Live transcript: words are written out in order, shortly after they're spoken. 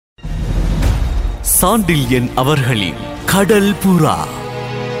சாண்டில்யன் அவர்களின் கடல் புறா.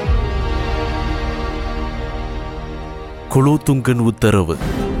 குலோத்துங்கன் உத்தரவு.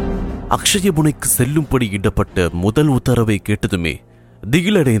 அக்ஷயமுனைக்கு செல்லும்படி இடப்பட்ட முதல் உத்தரவை கேட்டதுமே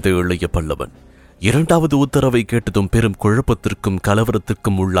திகிலடைந்த இளைய பல்லவன் இரண்டாவது உத்தரவை கேட்டதும் பெரும் குழப்பத்திற்கும்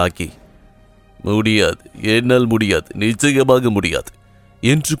கலவரத்திற்கும் உள்ளாகி, முடியாது, என்னால் முடியாது, நிச்சயமாக முடியாது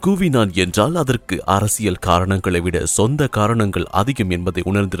என்று கூவினான். என்றால் அதற்கு அரசியல் காரணங்களை விட சொந்த காரணங்கள் அதிகம் என்பதை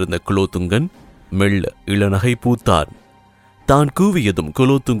உணர்ந்திருந்த குலோத்துங்கன் மெல்ல இளநகை பூத்தான். தான் கூவியதும்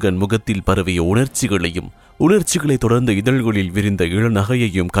குலோத்துங்கன் முகத்தில் பரவிய உணர்ச்சிகளை தொடர்ந்த இதழ்களில் விரிந்த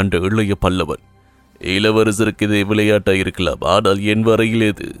இளநகையையும் கண்ட இளைய பல்லவன், இளவரசருக்கு இதை விளையாட்டாயிருக்கலாம், ஆனால் என் வரையில்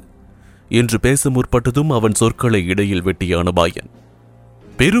எது என்று பேச முற்பட்டதும் அவன் சொற்களை இடையில் வெட்டிய அனபாயன்,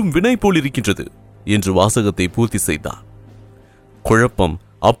 பெரும் வினை போலிருக்கின்றது என்று வாசகத்தை பூர்த்தி செய்தான். குழப்பம்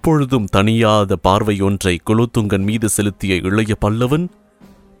அப்பொழுதும் தனியாத பார்வையொன்றை குலோத்துங்கன் மீது செலுத்திய இளைய பல்லவன்,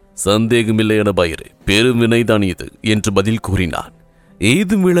 சந்தேகமில்லை அனபாயரே, பெரும் வினைதான் இது என்று பதில் கூறினான்.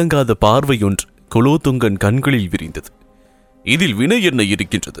 ஏதும் விளங்காத பார்வையொன்று குலோத்துங்கன் கண்களில் விரிந்தது. இதில் வினை என்ன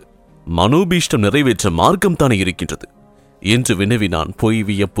இருக்கின்றது? மனோபீஷ்டம் நிறைவேற்ற மார்க்கம் தானே இருக்கின்றது என்று வினவினான் பொய்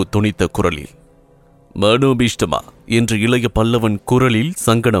வியப்பு துணித்த குரலில். மனோபீஷ்டமா என்று இளைய பல்லவன் குரலில்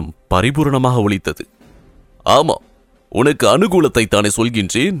சங்கடம் பரிபூரணமாக ஒலித்தது. ஆமா, உனக்கு அனுகூலத்தை தானே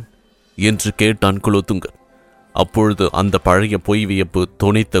சொல்கின்றேன் என்று கேட்டான் குலோத்துங்கன். அப்பொழுது அந்த பழைய பொய் வியப்பு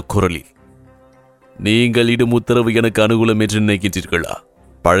துணித்த குரலில், நீங்கள் இடும் உத்தரவு எனக்கு அனுகூலம் என்று நினைக்கின்றீர்களா?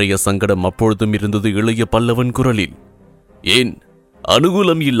 பழைய சங்கடம் அப்பொழுதும் இருந்தது இளைய பல்லவன் குரலில். ஏன்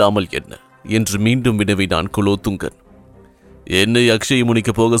அனுகூலம் இல்லாமல் என்ன என்று மீண்டும் வினவினான் குலோத்துங்கன். என்னை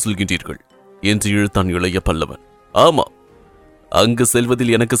அக்ஷயமுனிக்கு போக சொல்கின்றீர்கள் என்று இழுத்தான் இளைய பல்லவன். ஆமா, அங்கு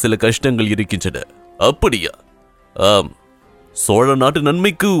செல்வதில் எனக்கு சில கஷ்டங்கள் இருக்கின்றன. அப்படியா? ஆம், சோழ நாட்டு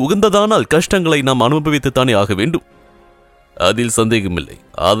நன்மைக்கு உகந்ததானால் கஷ்டங்களை நாம் அனுபவித்துத்தானே ஆக வேண்டும். அதில் சந்தேகமில்லை.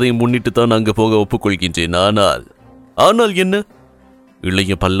 அதை முன்னிட்டுத்தான் அங்கு போக ஒப்புக்கொள்கின்றேன். ஆனால் என்ன?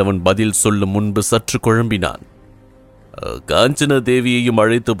 இளைய பல்லவன் பதில் சொல்லும் முன்பு சற்று குழம்பினான். காஞ்சன தேவியையும்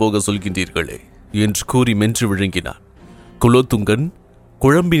அழைத்து போக சொல்கின்றீர்களே என்று கூறி மென்று விழுங்கினான். குலோத்துங்கன்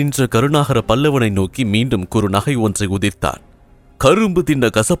குழம்பி நின்ற கருணாகர பல்லவனை நோக்கி மீண்டும் குறு நகை ஒன்றை உதிர்த்தான். கரும்பு தின்ன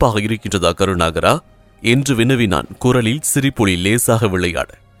கசப்பாக இருக்கின்றதா கருணாகரா என்று வினவினான் குரலில் சிரிப்பொலி லேசாக விளையாட.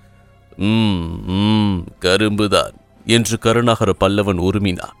 கரும்புதான் என்று கருணாகர பல்லவன்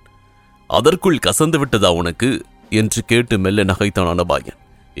உருமினான். அதற்குள் கசந்து விட்டதா உனக்கு என்று கேட்டு மெல்ல நகைத்தான் அனபாயன்.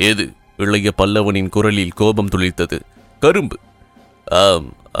 ஏது? இளைய பல்லவனின் குரலில் கோபம் துளிர்த்தது. கரும்பு? ஆம்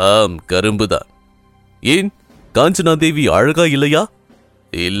ஆம், கரும்புதான். ஏன், காஞ்சனாதேவி அழகா இல்லையா?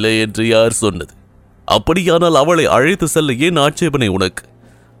 இல்லை என்று யார் சொன்னது? அப்படியானால் அவளை அழைத்து செல்ல ஏன் ஆட்சேபனை உனக்கு?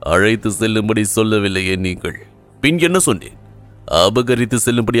 அழைத்து செல்லும்படி சொல்லவில்லையே நீங்கள். பின் என்ன சொன்னேன்? அபகரித்து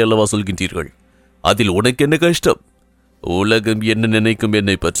செல்லும்படி அல்லவா சொல்கின்றீர்கள். அதில் உனக்கு என்ன கஷ்டம்? உலகம் என்ன நினைக்கும்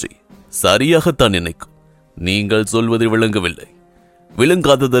என்னை பற்றி? சரியாகத்தான் நினைக்கும். நீங்கள் சொல்வது விளங்கவில்லை.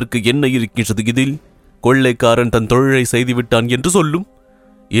 விளங்காததற்கு என்ன இருக்கின்றது இதில்? கொள்ளைக்காரன் தன் தொழிலை செய்துவிட்டான் என்று சொல்லும்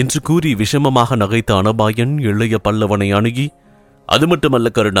என்று கூறி விஷமமாக நகைத்த அனபாயன் இளைய பல்லவனை அணுகி, அது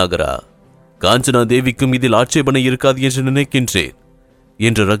மட்டுமல்ல கருணாகரா, காஞ்சனா தேவிக்கும் இதில் ஆட்சேபனை இருக்காது என்று நினைக்கின்றேன்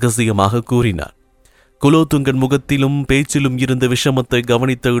என்று ரகசியமாக கூறினார். குலோத்துங்கன் முகத்திலும் பேச்சிலும் இருந்த விஷமத்தை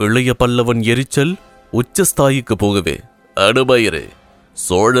கவனித்த இளைய பல்லவன் எரிச்சல் உச்சஸ்தாயிக்கு போகவே, அனுபயரே,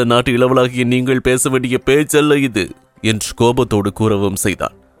 சோழ நாட்டு இளவலாகிய நீங்கள் பேச வேண்டிய பேச்சல்ல இது என்று கோபத்தோடு கூறவும்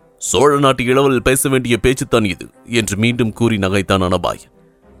செய்தான். சோழ நாட்டு இளவல் பேச வேண்டிய பேச்சுத்தான் இது என்று மீண்டும் கூறி நகைத்தான் அனபாயன்.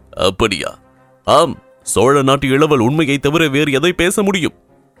 அப்படியா? ஆம், சோழ நாட்டு இளவல் உண்மையை தவிர வேறு எதை பேச முடியும்?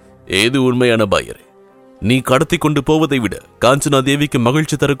 ஏது உண்மை அனபாயரே? நீ கடத்தி கொண்டு போவதை விட காஞ்சனா தேவிக்கு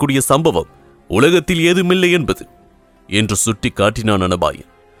மகிழ்ச்சி தரக்கூடிய சம்பவம் உலகத்தில் ஏதுமில்லை என்பது என்று சுட்டி காட்டினான் அனபாயன்.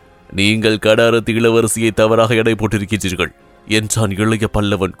 நீங்கள் கடாரத்து இளவரசியை தவறாக எடை போட்டிருக்கிறீர்கள் என்றான் இளைய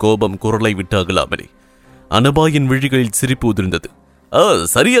பல்லவன் கோபம் குரலை விட்டு அகலாமலே. அனபாயின் விழிகளில் சிரிப்பு உதிர்ந்தது.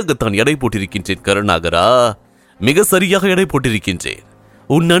 சரியாகத்தான் எடை போட்டிருக்கின்றேன் கருணாகரா, மிக சரியாக எடை போட்டிருக்கின்றேன்.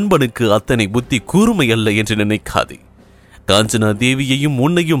 உன் நண்பனுக்கு அத்தனை புத்தி கூர்மை அல்ல என்று நினைக்காதே. காஞ்சனா தேவியையும்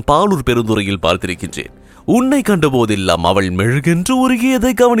உன்னையும் பாலூர் பெருந்துறையில் பார்த்திருக்கின்றேன். உன்னை கண்டபோதெல்லாம் அவள் மெழுகென்று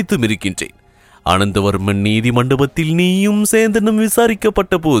உருகியதை கவனித்தும் இருக்கின்றேன். அனந்தவர்மன் நீதி மண்டபத்தில் நீயும் சேந்தனும்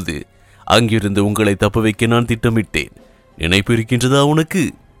விசாரிக்கப்பட்ட போது அங்கிருந்து உங்களை தப்ப வைக்க நான் திட்டமிட்டேன். நினைப்பு இருக்கின்றதா உனக்கு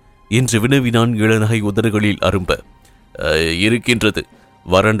என்று வினவினான் இளநகை உதடுகளில் அரும்ப. இருக்கின்றது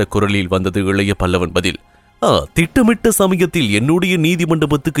வறண்ட குரலில் வந்தது இளைய பல்லவன் பதில். திட்டமிட்ட சமயத்தில் என்னுடைய நீதி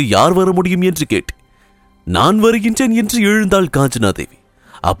மண்டபத்துக்கு யார் வர முடியும் என்று கேட்டு நான் வருகின்றேன் என்று எழுந்தாள் காஞ்சனாதேவி.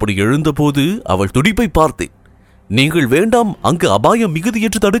 அப்படி எழுந்தபோது அவள் துடிப்பை பார்த்தேன். நீங்கள் வேண்டாம், அங்கு அபாயம் மிகுதி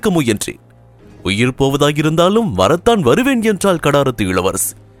என்று தடுக்க முயன்றேன். உயிர் போவதாயிருந்தாலும் வரத்தான் வருவேன் என்றாள் கடாரத்து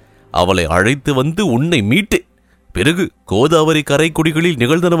இளவரசி. அவளை அழைத்து வந்து உன்னை மீட்டேன். பிறகு கோதாவரி கரை குடிகளில்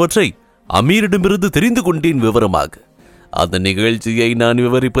நிகழ்ந்தனவற்றை அமீரிடமிருந்து தெரிந்து கொண்டேன் விவரமாக. அந்த நிகழ்ச்சியை நான்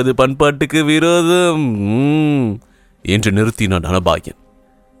விவரிப்பது பண்பாட்டுக்கு விரோதம் என்று நிறுத்தினான் அனபாயன்.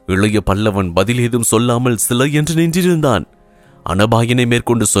 இளைய பல்லவன் பதில் ஏதும் சொல்லாமல் சில என்று நின்றிருந்தான். அனபாயனை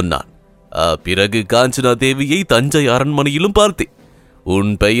மேற்கொண்டு சொன்னான், பிறகு காஞ்சனா தேவியை தஞ்சை அரண்மனையிலும் பார்த்தேன்.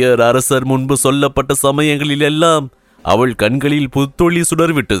 உன் பெயர் அரசர் முன்பு சொல்லப்பட்ட சமயங்களில் எல்லாம் அவள் கண்களில் புத்தொளி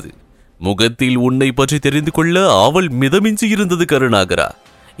சுடர்விட்டது. முகத்தில் உன்னை பற்றி தெரிந்து கொள்ள அவள் மிதமிஞ்சி இருந்தது கருணாகரா.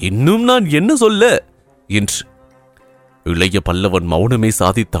 இன்னும் நான் என்ன சொல்ல என்று இளைய பல்லவன் மௌனமே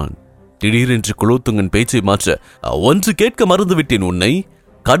சாதித்தான். திடீரென்று குலோத்துங்கன் பேச்சை மாற்ற, ஒன்று கேட்க மறந்துவிட்டேன். உன்னை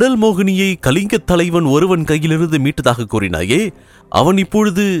கடல் மோகினியை கலிங்க தலைவன் ஒருவன் கையிலிருந்து மீட்டதாக கூறினாயே, அவன்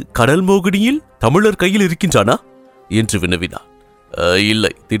இப்பொழுது கடல் மோகினியில் தமிழர் கையில் இருக்கின்றானா என்று வினவினான்.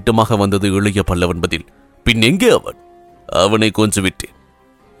 இல்லை, திட்டமாக வந்தது இளைய பல்லவன் பதில். பின் எங்கே அவன்? அவனை கொஞ்சம் விட்டேன்.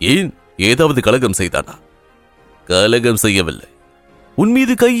 ஏன், ஏதாவது கலகம் செய்தானா? கலகம் செய்யவில்லை. உன்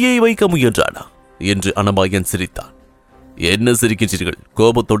மீது கையை வைக்க முயன்றானா என்று அனபாயன் சிரித்தான். என்ன சிரிக்கின்றீர்கள்?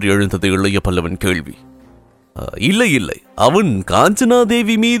 கோபத்தோடு எழுந்தது இளைய பல்லவன் கேள்வி. இல்லை இல்லை, அவன் காஞ்சனா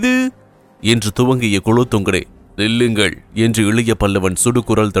தேவி மீது என்று துவங்கிய குலோத்துங்கனை, நில்லுங்கள் என்று இளைய பல்லவன்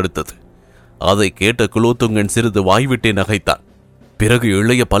சுடுகுரல் தடுத்தது. அதை கேட்ட குலோத்துங்கன் சிறிது வாய்விட்டே நகைத்தான். பிறகு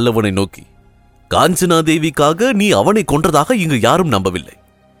இளைய பல்லவனை நோக்கி, காஞ்சனா தேவிக்காக நீ அவனை கொன்றதாக இங்கு யாரும் நம்பவில்லை.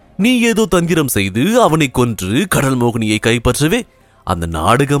 நீ ஏதோ தந்திரம் செய்து அவனை கொன்று கடல் மோகினியை கைப்பற்றவே அந்த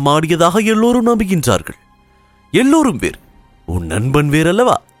நாடகம் ஆடியதாக எல்லோரும் நம்புகின்றார்கள். எல்லோரும் வேறு, உன் நண்பன்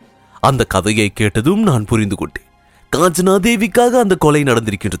வேறல்லவா? அந்த கதையை கேட்டதும் நான் புரிந்து கொண்டேன், காஞ்சனா தேவிக்காக அந்த கொலை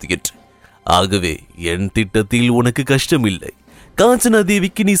நடந்திருக்கின்றது என்று. ஆகவே என் திட்டத்தில் உனக்கு கஷ்டம் இல்லை. காஞ்சனா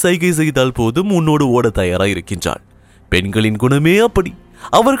தேவிக்கு நீ சைகை செய்தால் போதும், உன்னோடு ஓட தயாராயிருக்கின்றாள். பெண்களின் குணமே அப்படி.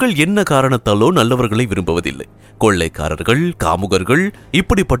 அவர்கள் என்ன காரணத்தாலோ நல்லவர்களை விரும்புவதில்லை. கொள்ளைக்காரர்கள், காமுகர்கள்,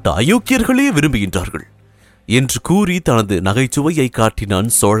 இப்படிப்பட்ட அயோக்கியர்களே விரும்புகின்றார்கள் என்று கூறி தனது நகைச்சுவையை காட்டினான்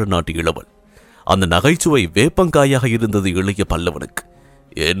சோழ நாட்டு இளவல். அந்த நகைச்சுவை வேப்பங்காயாக இருந்தது இளைய பல்லவனுக்கு.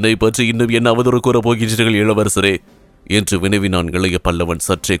 என்னை பற்றி இன்னும் என்ன அவதூறு கூற போகின்றீர்கள் இளவரசரே என்று வினவினான் இளைய பல்லவன்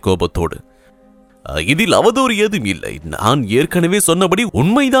சற்றே கோபத்தோடு. இதில் அவதூறு ஏதும் இல்லை. நான் ஏற்கனவே சொன்னபடி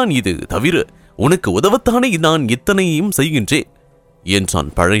உண்மைதான். இது தவிர உனக்கு உதவத்தானே நான் இத்தனையும் செய்கின்றேன் என்றான்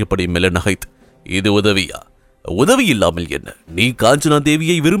பழையபடி மெல்ல நகைத்து. இது உதவியா? உதவி இல்லாமல் என்ன? நீ காஞ்சனா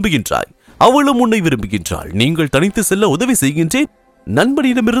தேவியை விரும்புகின்றாய், அவளும் உன்னை விரும்புகின்றாள். நீங்கள் தனித்து செல்ல உதவி செய்கின்றேன்.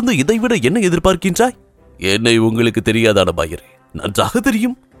 நண்பனிடமிருந்து இதைவிட என்ன எதிர்பார்க்கின்றாய்? என்னை உங்களுக்கு தெரியாதான பாயரே? நன்றாக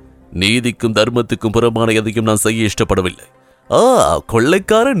தெரியும். நீதிக்கும் தர்மத்துக்கும் புறமான எதையும் நான் செய்ய இஷ்டப்படவில்லை.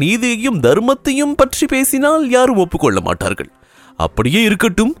 கொள்ளைக்கார நீதியையும் தர்மத்தையும் பற்றி பேசினால் யாரும் ஒப்புக்கொள்ள மாட்டார்கள். அப்படியே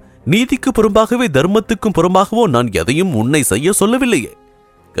இருக்கட்டும். நீதிக்கு புறம்பாகவே தர்மத்துக்கும் புறம்பாகவோ நான் எதையும் உன்னை செய்ய சொல்லவில்லையே.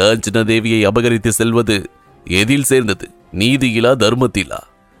 காஞ்சனா தேவியை அபகரித்து செல்வது எதில் சேர்ந்தது? நீதியிலா தர்மத்திலா?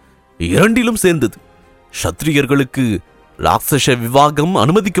 இரண்டிலும் சேர்ந்தது. சத்திரியர்களுக்கு ராட்சச விவாகம்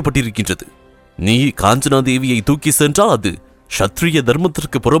அனுமதிக்கப்பட்டிருக்கின்றது. நீ காஞ்சனா தேவியை தூக்கி சென்றால் அது சத்திரிய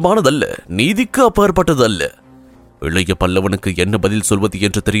தர்மத்திற்கு புறமானதல்ல, நீதிக்கு அப்பாற்பட்டதல்ல. இளைய பல்லவனுக்கு என்ன பதில் சொல்வது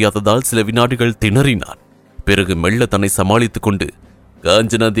என்று தெரியாததால் சில வினாடிகள் திணறினான். பிறகு மெல்ல தன்னை சமாளித்துக் கொண்டு,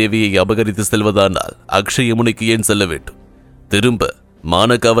 காஞ்சனா தேவியை அபகரித்து செல்வதானால் அக்ஷய முனைக்கு ஏன் செல்ல வேண்டும்? திரும்ப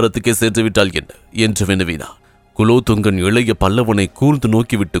மானகாவரத்துக்கே சென்று விட்டால் என்ன என்று வினவினான். குலோத்துங்கன் இளைய பல்லவனை கூர்ந்து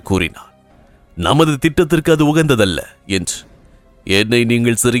நோக்கிவிட்டு கூறினான், நமது திட்டத்திற்கு அது உகந்ததல்ல என்று. என்னை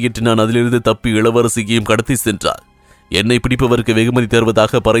நீங்கள் சிறையிட்டு நான் அதிலிருந்து தப்பி இளவரசியையும் கடத்தி சென்றால் என்னை பிடிப்பவருக்கு வெகுமதி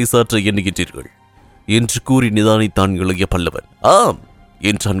தருவதாக பறைசாற்ற எண்ணுகின்றீர்கள் என்று கூறி நிதானித்தான் இளைய பல்லவன். ஆம்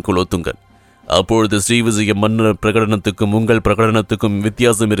என்றான் குலோத்துங்கன். அப்பொழுது ஸ்ரீவிஜய மன்னர் பிரகடனத்துக்கும் உங்கள் பிரகடனத்துக்கும்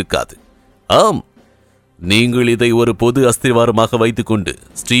வித்தியாசம் இருக்காது. ஆம், நீங்கள் இதை ஒரு பொது அஸ்திவாரமாக வைத்துக் கொண்டு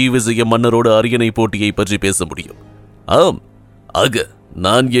ஸ்ரீவிஜய மன்னரோடு அரியணை போட்டியை பற்றி பேச முடியும். ஆம், ஆக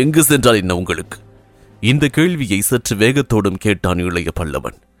நான் எங்கு சென்றால் என்ன உங்களுக்கு? இந்த கேள்வியை சற்று வேகத்தோடும் கேட்டான் இளைய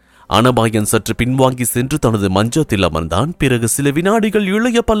பல்லவன். அனபாயன் சற்று பின்வாங்கி சென்று தனது மஞ்சத்தில் அமர்ந்தான். பிறகு சில வினாடிகள்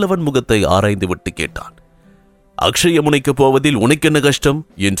இளைய பல்லவன் முகத்தை ஆராய்ந்து விட்டு கேட்டான், அக்ஷய முனைக்கு போவதில் உனக்கென்ன கஷ்டம்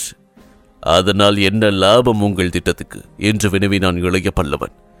என்று. அதனால் என்ன லாபம் உங்கள் திட்டத்துக்கு என்று வினவினான் இளைய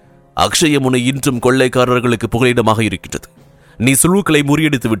பல்லவன். அக்ஷய முனை இன்றும் கொள்ளைக்காரர்களுக்கு புகலிடமாக இருக்கின்றது. நீ சுழுக்களை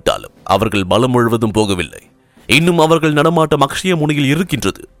முறியடித்து விட்டாலும் அவர்கள் பலம் முழுவதும் போகவில்லை. இன்னும் அவர்கள் நடமாட்டம் அக்ஷய முனையில்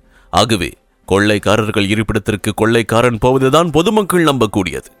இருக்கின்றது. ஆகவே கொள்ளைக்காரர்கள் இருப்பிடத்திற்கு கொள்ளைக்காரன் போவதுதான் பொதுமக்கள்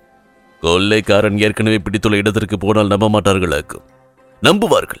நம்பக்கூடியது. கொள்ளைக்காரன் ஏற்கனவே பிடித்துள்ள இடத்திற்கு போனால் நம்ப மாட்டார்களாக்கும்.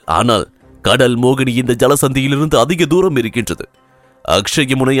 நம்புவார்கள். ஆனால் கடல் மோகினி இந்த ஜலசந்தியிலிருந்து அதிக தூரம் இருக்கின்றது.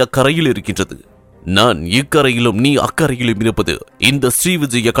 அக்ஷய முனை அக்கரையில் இருக்கின்றது. நான் இக்கரையிலும் நீ அக்கரையிலும் இருப்பது இந்த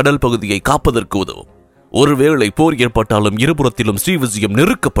ஸ்ரீவிஜய கடல் பகுதியை காப்பதற்கு உதவும். ஒருவேளை போர் ஏற்பட்டாலும் இருபுறத்திலும் ஸ்ரீவிஜயம்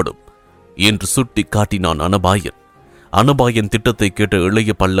நெருக்கப்படும் என்று சுட்டி காட்டினான் அனபாயன். அனபாயன் திட்டத்தை கேட்ட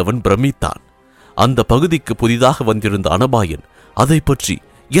இளைய பல்லவன் பிரமித்தான். அந்த பகுதிக்கு புதிதாக வந்திருந்த அனபாயன் அதை பற்றி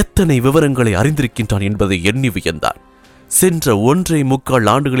எத்தனை விவரங்களை அறிந்திருக்கின்றான் என்பதை எண்ணி வியந்தான். சென்ற 1.25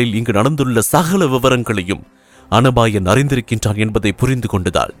 ஆண்டுகளில் இங்கு நடந்துள்ள சகல விவரங்களையும் அனபாயன் அறிந்திருக்கின்றான் என்பதை புரிந்து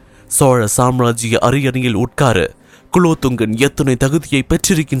கொண்டதால் சோழ சாம்ராஜ்ய அரியணையில் உட்கார குலோத்துங்கன் எத்தனை தகுதியை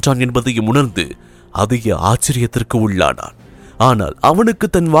பெற்றிருக்கின்றான் என்பதையும் உணர்ந்து அதிக ஆச்சரியத்திற்கு உள்ளானான். ஆனால் அவனுக்கு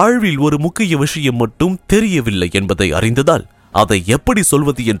தன் வாழ்வில் ஒரு முக்கிய விஷயம் மட்டும் தெரியவில்லை என்பதை அறிந்ததால் அதை எப்படி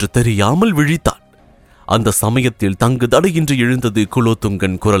சொல்வது என்று தெரியாமல் விழித்தான். அந்த சமயத்தில் தங்கு தடையின்றி எழுந்தது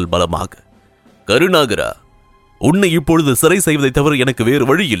குலோத்துங்கன் குரல் பலமாக. கருணாகரா, உன்னை இப்பொழுது சிறை செய்வதை தவிர எனக்கு வேறு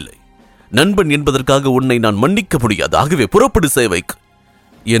வழி இல்லை. நண்பன் என்பதற்காக உன்னை நான் மன்னிக்க முடியாது. ஆகவே புறப்படு சேவைக்கு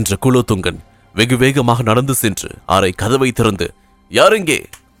என்ற குலோத்துங்கன் வெகு வேகமாக நடந்து சென்று அறை கதவை திறந்து யாரெங்கே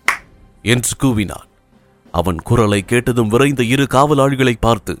என்று கூவினான். அவன் குரலை கேட்டதும் விரைந்த 2 காவலாளிகளை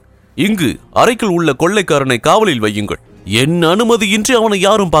பார்த்து, இங்கு அறைக்குள் உள்ள கொள்ளைக்காரனை காவலில் வையுங்கள். என் அனுமதியின்றி அவனை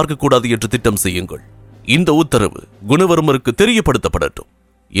யாரும் பார்க்கக்கூடாது என்று திட்டம் செய்யுங்கள். இந்த உத்தரவு குணவர்மருக்கு தெரியப்படுத்தப்படட்டும்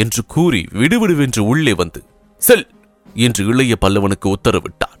என்று கூறி விடுவிடுவென்று உள்ளே வந்து செல் என்று இளைய பல்லவனுக்கு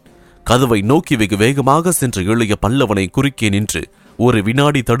உத்தரவிட்டான். கதவை நோக்கி வெகு வேகமாக சென்ற இளைய பல்லவனை குறுக்கே நின்று ஒரு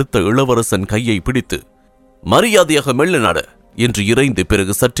வினாடி தடுத்த இளவரசன் கையை பிடித்து மரியாதையாக மெல்ல நட என்று இறைந்து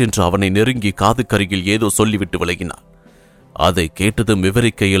பிறகு சற்றென்று அவனை நெருங்கி காதுக்கருகில் ஏதோ சொல்லிவிட்டு விலகினான். அதை கேட்டதும்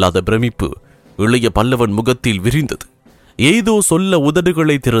விவரிக்க இயலாத பிரமிப்பு இளைய பல்லவன் முகத்தில் விரிந்தது. ஏதோ சொல்ல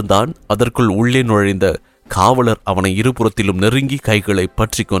உதடுகளை திறந்தான். அதற்குள் உள்ளே நுழைந்த காவலர் அவனை இருபுறத்திலும் நெருங்கி கைகளை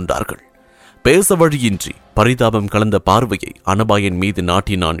பற்றி கொண்டார்கள். பேச வழியின்றி பரிதாபம் கலந்த பார்வையை அனபாயன் மீது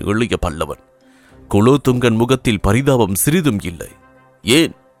நாட்டினான் இளைய பல்லவன். குலோத்துங்கன் முகத்தில் பரிதாபம் சிறிதும் இல்லை.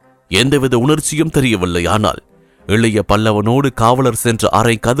 ஏன் எந்தவித உணர்ச்சியும் தெரியவில்லை. ஆனால் இளைய பல்லவனோடு காவலர் சென்ற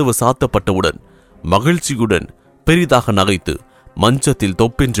அறை கதவு சாத்தப்பட்டவுடன் மகிழ்ச்சியுடன் பெரிதாக நகைத்து மஞ்சத்தில்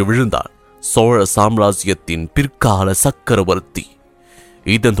தொப்பென்று விழுந்தான் சோழ சாம்ராஜ்யத்தின் பிற்கால சக்கரவர்த்தி.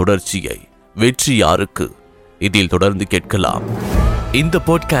 இதன் தொடர்ச்சியை வெற்றி யாருக்கு இதில் தொடர்ந்து கேட்கலாம். இந்த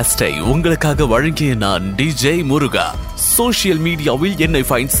பாட்காஸ்டை உங்களுக்காக வழங்கிய நான் டிஜே முருகா. சோஷியல் மீடியாவில் என்னை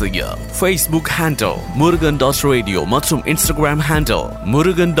ஃபைண்ட் செய்ய Facebook ஹேண்டில் murugan.radio மற்றும் Instagram ஹேண்டில்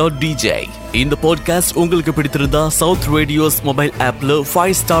murugan.dj. இந்த பாட்காஸ்ட் உங்களுக்கு பிடித்திருந்தா சவுத் ரேடியோஸ் மொபைல் ஆப்ல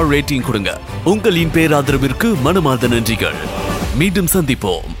 5 ஸ்டார் ரேட்டிங் கொடுங்க. உங்களின் பேராதரவிற்கு மனமார்ந்த நன்றிகள். மீண்டும்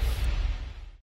சந்திப்போம்.